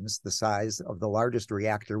 times the size of the largest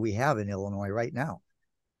reactor we have in Illinois right now.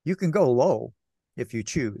 You can go low if you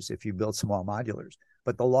choose, if you build small modulars,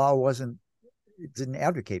 but the law didn't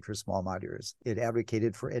advocate for small modulars. It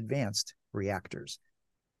advocated for advanced reactors.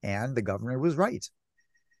 And the governor was right.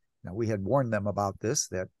 Now, we had warned them about this,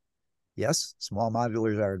 that yes, small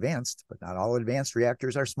modulars are advanced, but not all advanced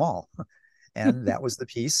reactors are small. And that was the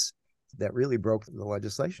piece that really broke the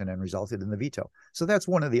legislation and resulted in the veto. So that's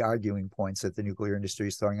one of the arguing points that the nuclear industry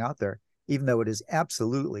is throwing out there, even though it is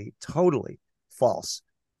absolutely, totally false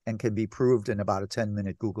and can be proved in about a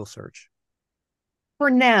 10-minute Google search. For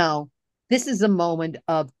now, this is a moment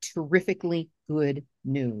of terrifically good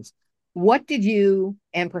news. What did you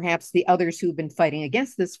and perhaps the others who've been fighting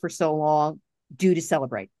against this for so long do to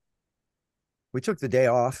celebrate? We took the day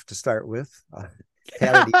off to start with,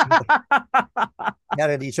 patted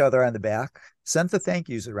each other on the back, sent the thank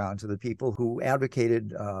yous around to the people who advocated,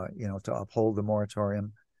 to uphold the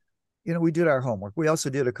moratorium. We did our homework. We also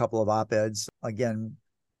did a couple of op-eds, again,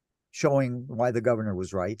 showing why the governor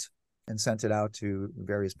was right, and sent it out to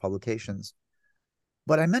various publications.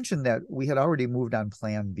 But I mentioned that we had already moved on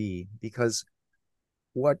Plan B, because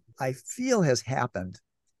what I feel has happened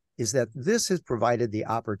is that this has provided the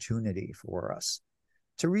opportunity for us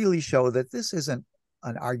to really show that this isn't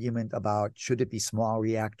an argument about should it be small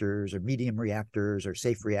reactors or medium reactors or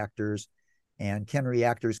safe reactors, and can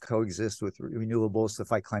reactors coexist with renewables to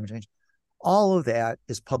fight climate change. All of that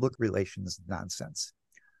is public relations nonsense.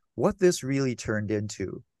 What this really turned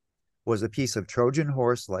into was a piece of Trojan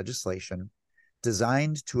horse legislation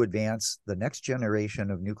designed to advance the next generation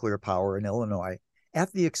of nuclear power in Illinois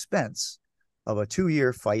at the expense of a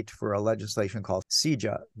 2-year fight for a legislation called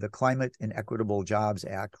CEJA, the Climate and Equitable Jobs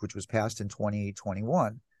Act, which was passed in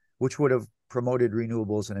 2021, which would have promoted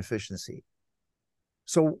renewables and efficiency.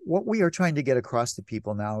 So what we are trying to get across to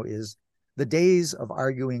people now is the days of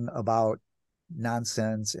arguing about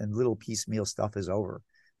nonsense and little piecemeal stuff is over.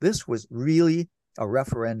 This was really a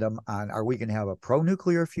referendum on, are we going to have a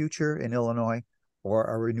pro-nuclear future in Illinois or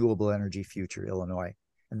a renewable energy future Illinois?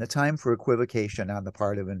 And the time for equivocation on the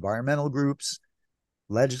part of environmental groups,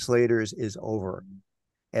 legislators, is over.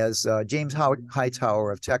 As James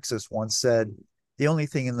Hightower of Texas once said, the only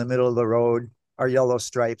thing in the middle of the road are yellow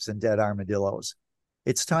stripes and dead armadillos.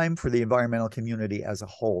 It's time for the environmental community as a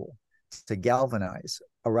whole to galvanize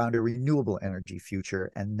around a renewable energy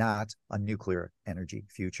future and not a nuclear energy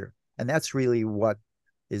future. And that's really what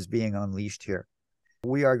is being unleashed here.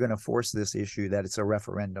 We are going to force this issue that it's a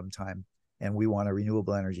referendum time, and we want a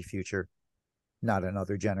renewable energy future, not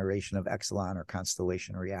another generation of Exelon or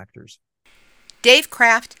Constellation reactors. Dave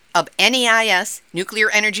Kraft of NEIS, Nuclear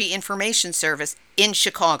Energy Information Service in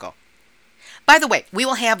Chicago. By the way, we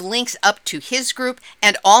will have links up to his group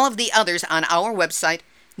and all of the others on our website,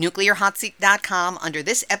 nuclearhotseat.com, under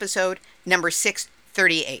this episode, number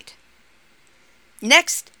 638.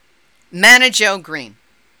 Next, Manna Jo Green.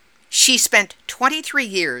 She spent 23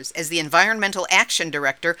 years as the Environmental Action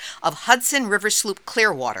Director of Hudson River Sloop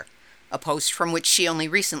Clearwater, a post from which she only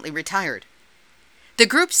recently retired. The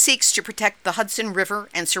group seeks to protect the Hudson River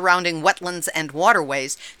and surrounding wetlands and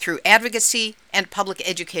waterways through advocacy and public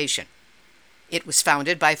education. It was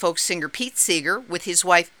founded by folk singer Pete Seeger with his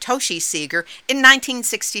wife Toshi Seeger in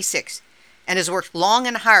 1966, and has worked long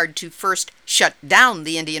and hard to first shut down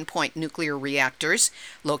the Indian Point nuclear reactors,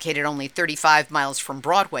 located only 35 miles from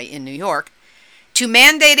Broadway in New York, to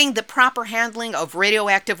mandating the proper handling of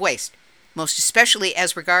radioactive waste, most especially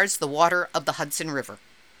as regards the water of the Hudson River.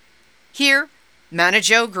 Here, Manna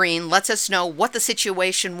Jo Green lets us know what the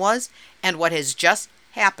situation was and what has just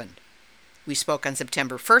happened. We spoke on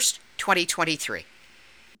September 1st, 2023.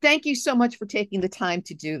 Thank you so much for taking the time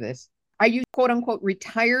to do this. Are you quote unquote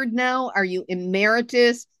retired now? Are you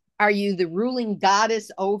emeritus? Are you the ruling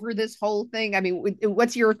goddess over this whole thing? I mean,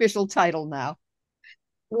 what's your official title now?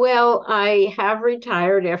 Well, I have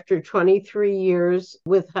retired after 23 years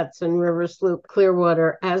with Hudson River Sloop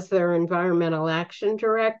Clearwater as their environmental action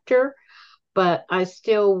director, but I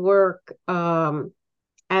still work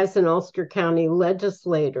as an Ulster County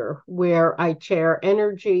legislator, where I chair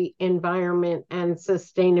energy, environment, and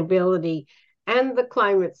sustainability and the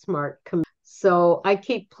Climate Smart Committee. So I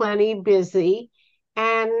keep plenty busy,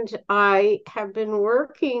 and I have been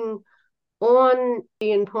working on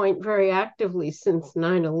Indian Point very actively since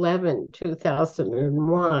 9/11,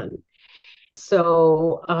 2001.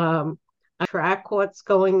 So I track what's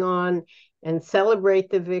going on and celebrate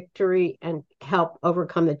the victory and help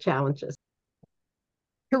overcome the challenges.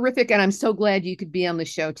 Terrific. And I'm so glad you could be on the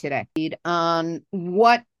show today on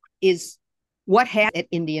what happened at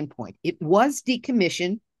Indian Point. It was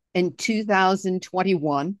decommissioned in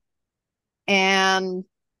 2021. And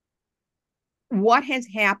what has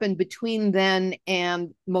happened between then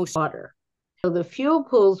and most water. So the fuel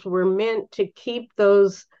pools were meant to keep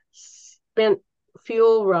those spent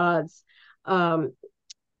fuel rods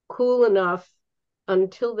cool enough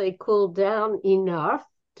until they cooled down enough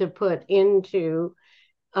to put into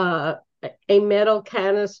a metal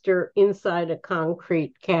canister inside a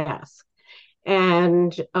concrete cask.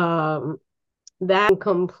 And that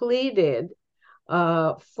completed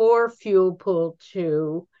for Fuel Pool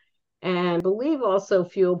 2 and I believe also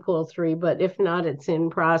Fuel Pool 3, but if not, it's in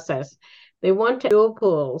process. They want to fuel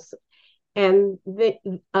pools. And the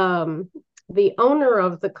owner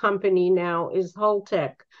of the company now is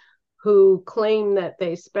Holtec, who claim that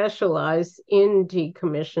they specialize in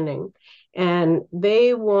decommissioning. And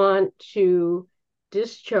they want to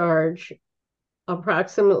discharge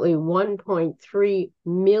approximately 1.3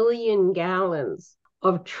 million gallons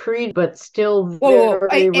of treated, but still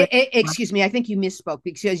very... excuse me, I think you misspoke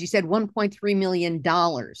because you said $1.3 million.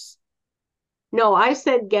 No, I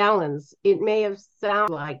said gallons. It may have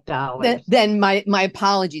sounded like dollars. Then my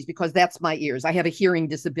apologies, because that's my ears. I have a hearing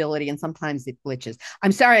disability and sometimes it glitches.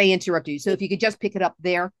 I'm sorry I interrupted you. So if you could just pick it up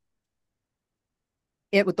there,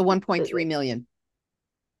 with the 1.3 million.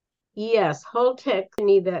 Yes, Holtec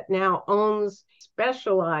company that now owns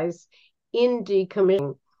Specialized in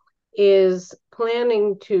decommissioning is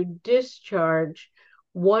planning to discharge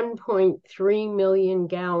 1.3 million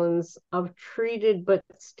gallons of treated but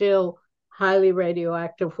still highly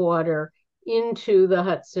radioactive water into the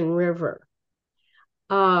Hudson River.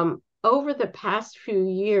 Over the past few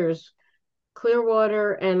years,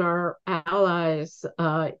 Clearwater and our allies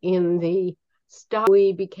in the state,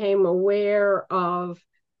 we became aware of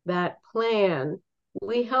that plan.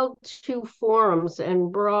 We held 2 forums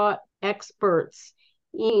and brought experts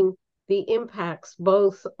in the impacts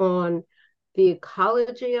both on the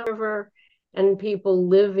ecology of the river and people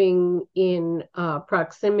living in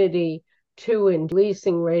proximity to and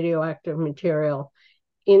releasing radioactive material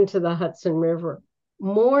into the Hudson River,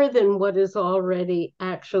 more than what is already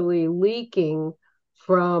actually leaking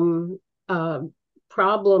from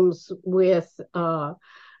problems with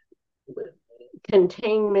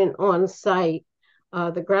containment on site.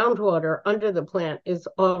 The groundwater under the plant is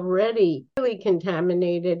already really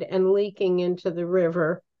contaminated and leaking into the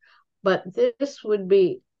river. But this would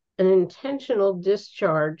be an intentional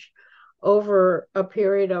discharge over a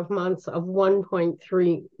period of months of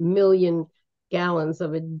 1.3 million gallons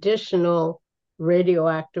of additional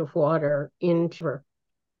radioactive water into the river.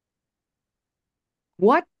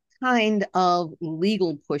 What kind of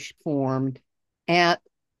legal push formed? And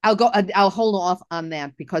I'll hold off on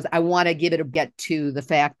that because I want to get to the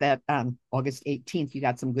fact that August 18th, you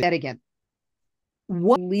got some good. That again,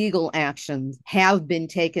 what legal actions have been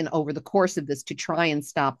taken over the course of this to try and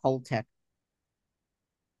stop Holtec?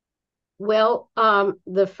 Well,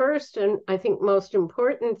 the first and I think most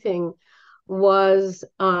important thing was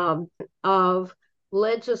of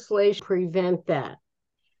legislation to prevent that.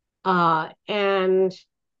 And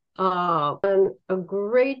a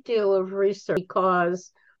great deal of research,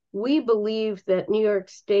 because we believe that New York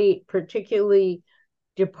State, particularly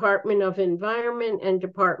Department of Environment and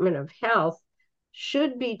Department of Health,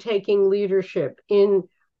 should be taking leadership in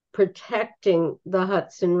protecting the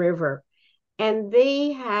Hudson River. And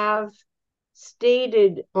they have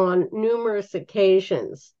stated on numerous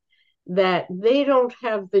occasions that they don't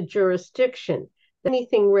have the jurisdiction.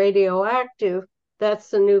 Anything radioactive, that's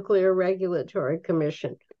the Nuclear Regulatory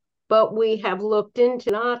Commission. But we have looked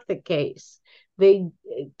into not the case. They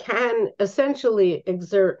can essentially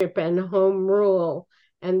exert and home rule,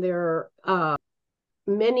 and there are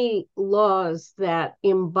many laws that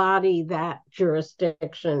embody that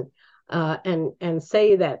jurisdiction and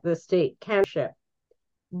say that the state can ship.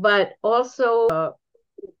 But also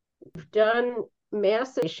done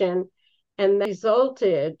massive, and that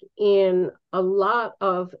resulted in a lot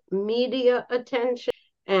of media attention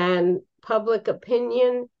and public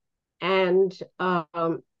opinion, and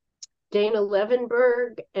Dana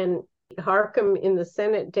Levenberg and Harcum in the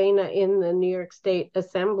Senate, Dana in the New York State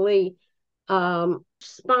Assembly,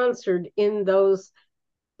 sponsored in those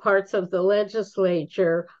parts of the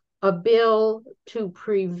legislature a bill to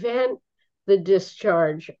prevent the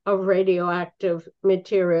discharge of radioactive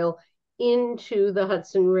material into the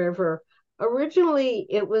Hudson River. Originally,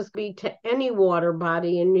 it was to any water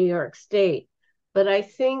body in New York State, but I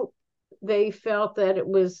think they felt that it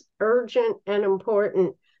was urgent and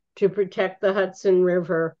important to protect the Hudson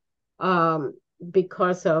River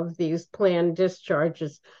because of these planned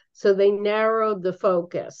discharges. So they narrowed the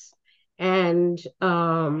focus. And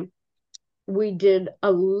we did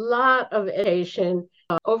a lot of education.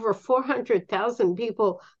 Over 400,000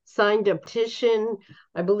 people signed a petition.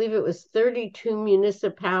 I believe it was 32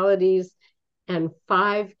 municipalities and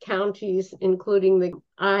 5 counties, including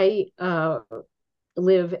I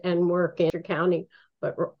live and work in County,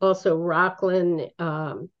 but also Rockland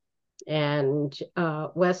and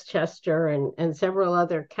Westchester and several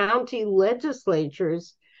other county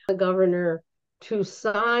legislatures, the governor to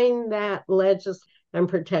sign that legislation and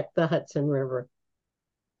protect the Hudson River.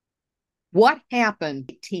 What happened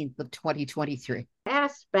 18th of 2023?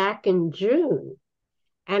 Passed back in June,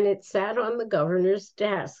 and it sat on the governor's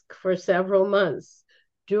desk for several months,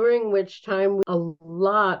 during which time we had a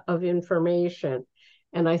lot of information.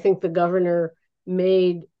 And I think the governor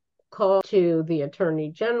made call to the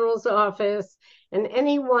Attorney General's office and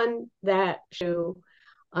anyone that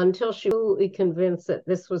until she was absolutely convinced that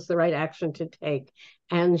this was the right action to take,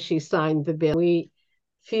 and she signed the bill. We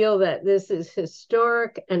feel that this is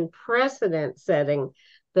historic and precedent setting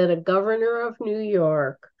that a governor of New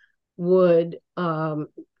York would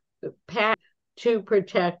pass to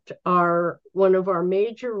protect one of our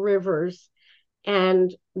major rivers,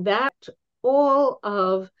 and that all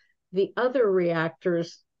of the other reactor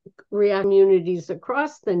communities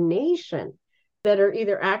across the nation that are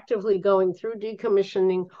either actively going through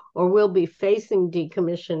decommissioning or will be facing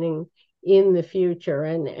decommissioning in the future.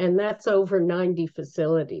 And that's over 90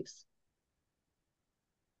 facilities.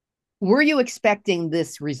 Were you expecting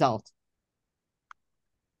this result?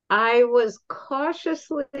 I was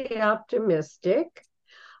cautiously optimistic.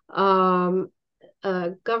 Governor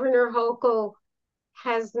Hochul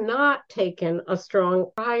has not taken a strong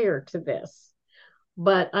prior to this,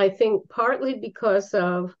 but I think partly because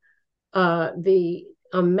of the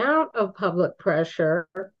amount of public pressure,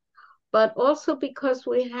 but also because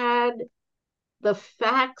we had the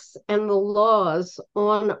facts and the laws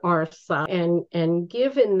on our side. And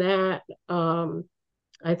given that,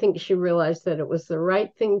 I think she realized that it was the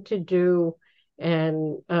right thing to do.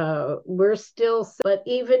 And we're still, but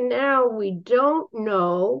even now, we don't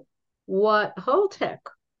know what Holtec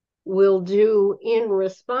will do in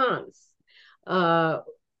response.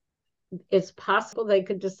 It's possible they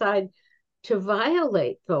could decide to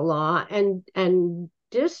violate the law and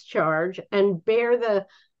discharge and bear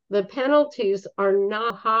the penalties are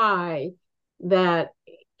not high that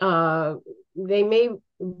they may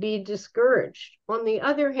be discouraged. On the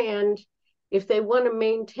other hand, if they want to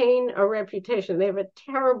maintain a reputation, they have a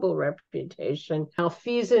terrible reputation,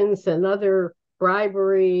 malfeasance and other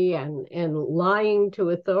bribery and lying to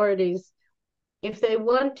authorities. If they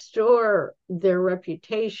want to restore their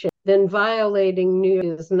reputation, then violating New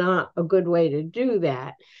York is not a good way to do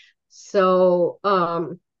that. So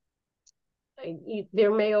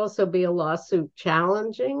there may also be a lawsuit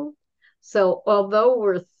challenging. So although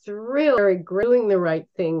we're thrilled doing the right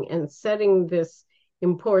thing and setting this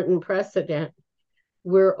important precedent,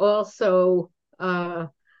 we're also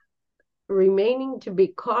remaining to be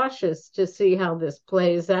cautious to see how this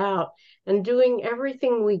plays out and doing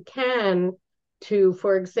everything we can to,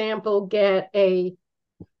 for example, get a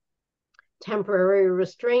temporary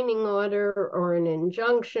restraining order or an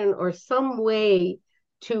injunction or some way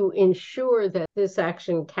to ensure that this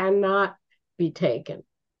action cannot be taken.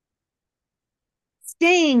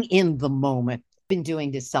 Staying in the moment, what have you been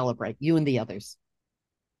doing to celebrate, you and the others?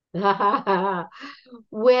 Well,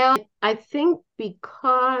 I think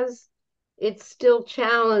because it's still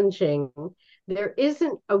challenging, there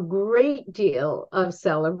isn't a great deal of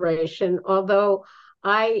celebration, although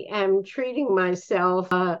I am treating myself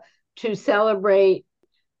to celebrate,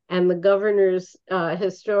 and the governor's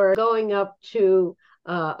historic going up to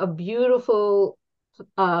a beautiful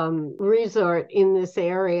resort in this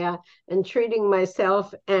area and treating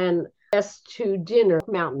myself and guests to dinner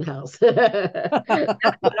Mountain House. That's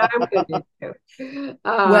what I'm going to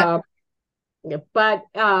do. But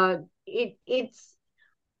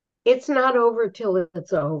it's not over till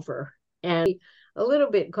it's over, and a little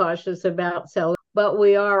bit cautious about celebrating, but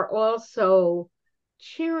we are also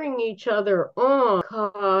cheering each other on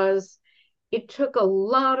because it took a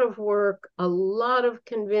lot of work, a lot of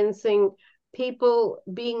convincing, people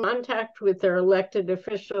being in contact with their elected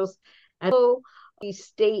officials at the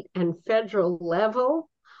state and federal level.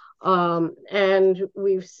 And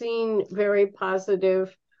we've seen very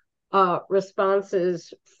positive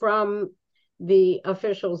responses from the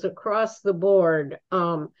officials across the board.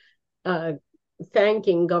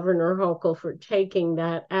 thanking Governor Hochul for taking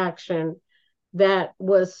that action that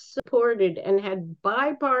was supported and had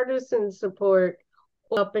bipartisan support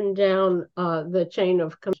up and down the chain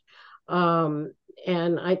of command.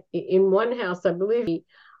 And in one house, I believe,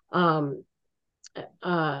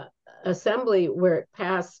 assembly where it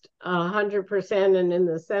passed 100%, and in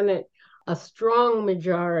the Senate, a strong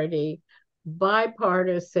majority,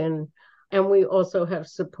 bipartisan, and we also have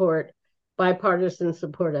bipartisan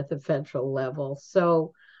support at the federal level.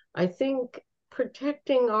 So I think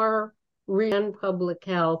protecting our and public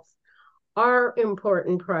health are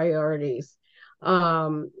important priorities.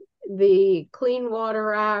 The Clean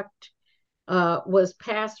Water Act was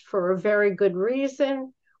passed for a very good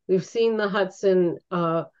reason. We've seen the Hudson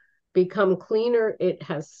become cleaner. It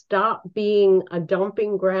has stopped being a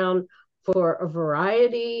dumping ground for a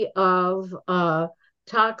variety of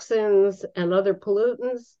toxins and other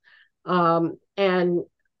pollutants. And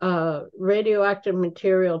radioactive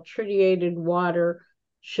material, tritiated water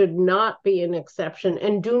should not be an exception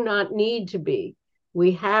and do not need to be.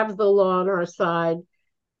 We have the law on our side.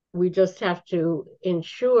 We just have to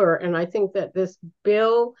ensure, and I think that this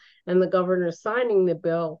bill and the governor signing the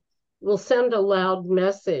bill will send a loud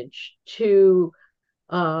message to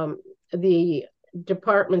the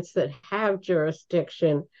departments that have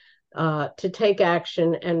jurisdiction to take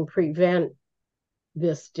action and prevent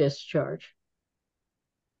this discharge.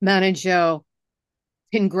 Manager,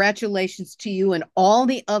 congratulations to you and all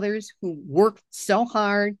the others who worked so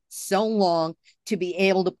hard, so long to be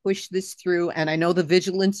able to push this through. And I know the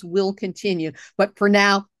vigilance will continue. But for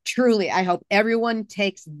now, truly, I hope everyone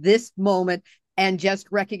takes this moment and just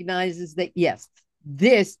recognizes that, yes,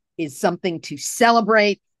 this is something to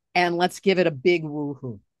celebrate. And let's give it a big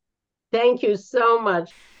woohoo. Thank you so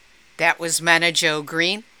much. That was Mana Jo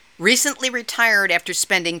Green, recently retired after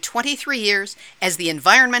spending 23 years as the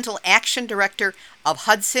Environmental Action Director of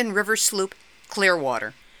Hudson River Sloop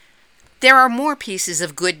Clearwater. There are more pieces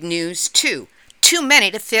of good news, too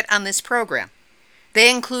many to fit on this program.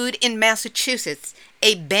 They include, in Massachusetts,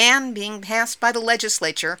 a ban being passed by the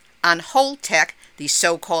legislature on Holtec, the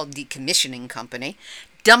so-called decommissioning company,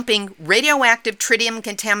 dumping radioactive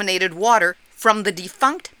tritium-contaminated water from the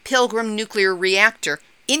defunct Pilgrim nuclear reactor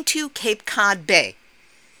into Cape Cod Bay.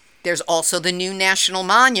 There's also the new national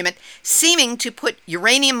monument seeming to put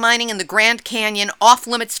uranium mining in the Grand Canyon off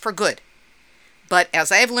limits for good. But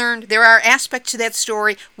as I have learned, there are aspects to that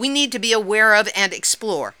story we need to be aware of and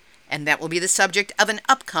explore, and that will be the subject of an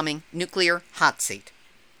upcoming nuclear hot seat.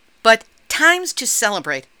 But times to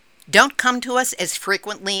celebrate don't come to us as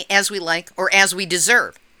frequently as we like or as we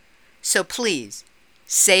deserve. So please,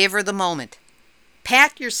 savor the moment.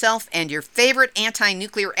 Pat yourself and your favorite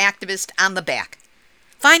anti-nuclear activist on the back.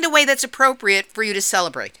 Find a way that's appropriate for you to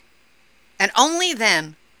celebrate. And only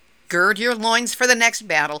then, gird your loins for the next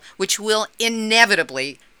battle, which will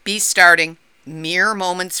inevitably be starting mere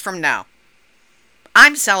moments from now.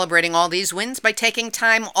 I'm celebrating all these wins by taking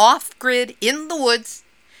time off-grid in the woods.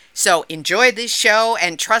 So enjoy this show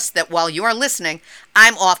and trust that while you are listening,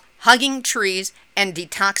 I'm off hugging trees and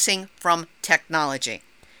detoxing from technology.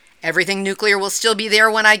 Everything nuclear will still be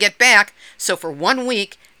there when I get back, so for 1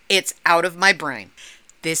 week, it's out of my brain.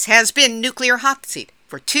 This has been Nuclear Hot Seat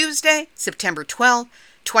for Tuesday, September 12,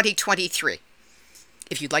 2023.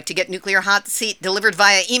 If you'd like to get Nuclear Hot Seat delivered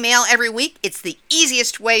via email every week, it's the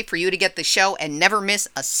easiest way for you to get the show and never miss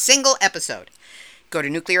a single episode. Go to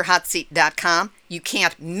nuclearhotseat.com. You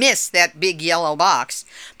can't miss that big yellow box.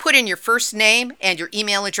 Put in your first name and your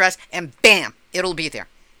email address, and bam, it'll be there.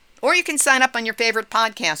 Or you can sign up on your favorite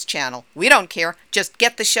podcast channel. We don't care. Just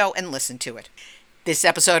get the show and listen to it. This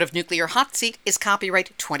episode of Nuclear Hot Seat is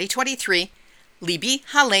copyright 2023, Libby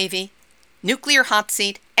Halevi, Nuclear Hot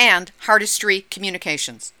Seat, and Hardistry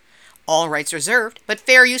Communications. All rights reserved, but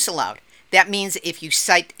fair use allowed. That means if you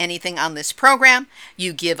cite anything on this program,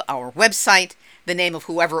 you give our website, the name of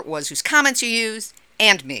whoever it was whose comments you used,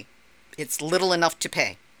 and me. It's little enough to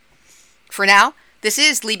pay. For now, this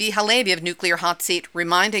is Libby Halevi of Nuclear Hot Seat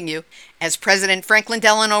reminding you, as President Franklin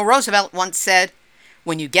Delano Roosevelt once said,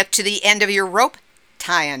 when you get to the end of your rope,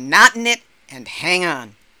 tie a knot in it and hang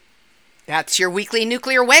on. That's your weekly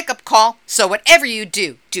nuclear wake-up call, so whatever you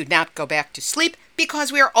do, do not go back to sleep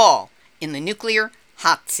because we are all in the nuclear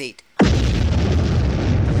hot seat.